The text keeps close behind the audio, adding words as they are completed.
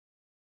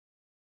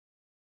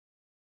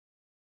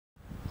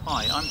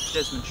Hi, I'm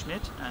Desmond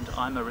Schmidt and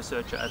I'm a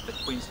researcher at the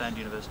Queensland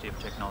University of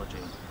Technology.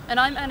 And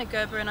I'm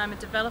Gerber and I'm a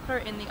developer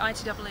in the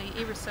ITEE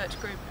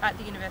e-research group at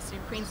the University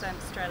of Queensland,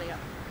 Australia.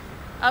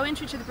 Our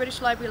entry to the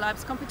British Library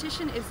Labs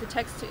competition is the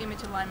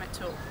text-to-image alignment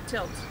tool,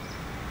 TILT.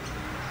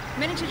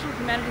 Many digital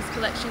humanities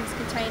collections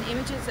contain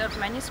images of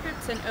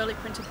manuscripts and early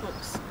printed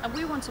books, and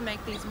we want to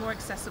make these more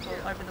accessible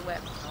over the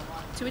web.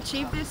 To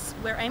achieve this,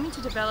 we're aiming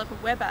to develop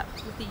a web app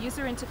with the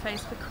user interface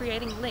for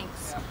creating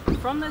links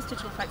from those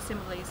digital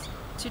facsimiles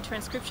to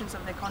transcriptions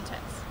of their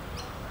contents.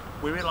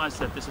 We realise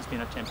that this has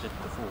been attempted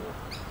before,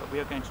 but we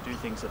are going to do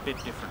things a bit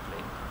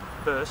differently.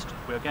 First,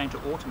 we are going to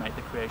automate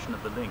the creation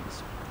of the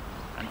links,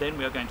 and then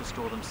we are going to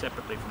store them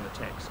separately from the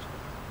text,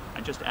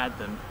 and just add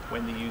them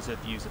when the user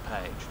views a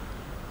page.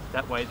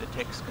 That way the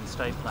text can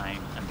stay plain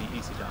and be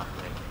easy to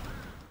update.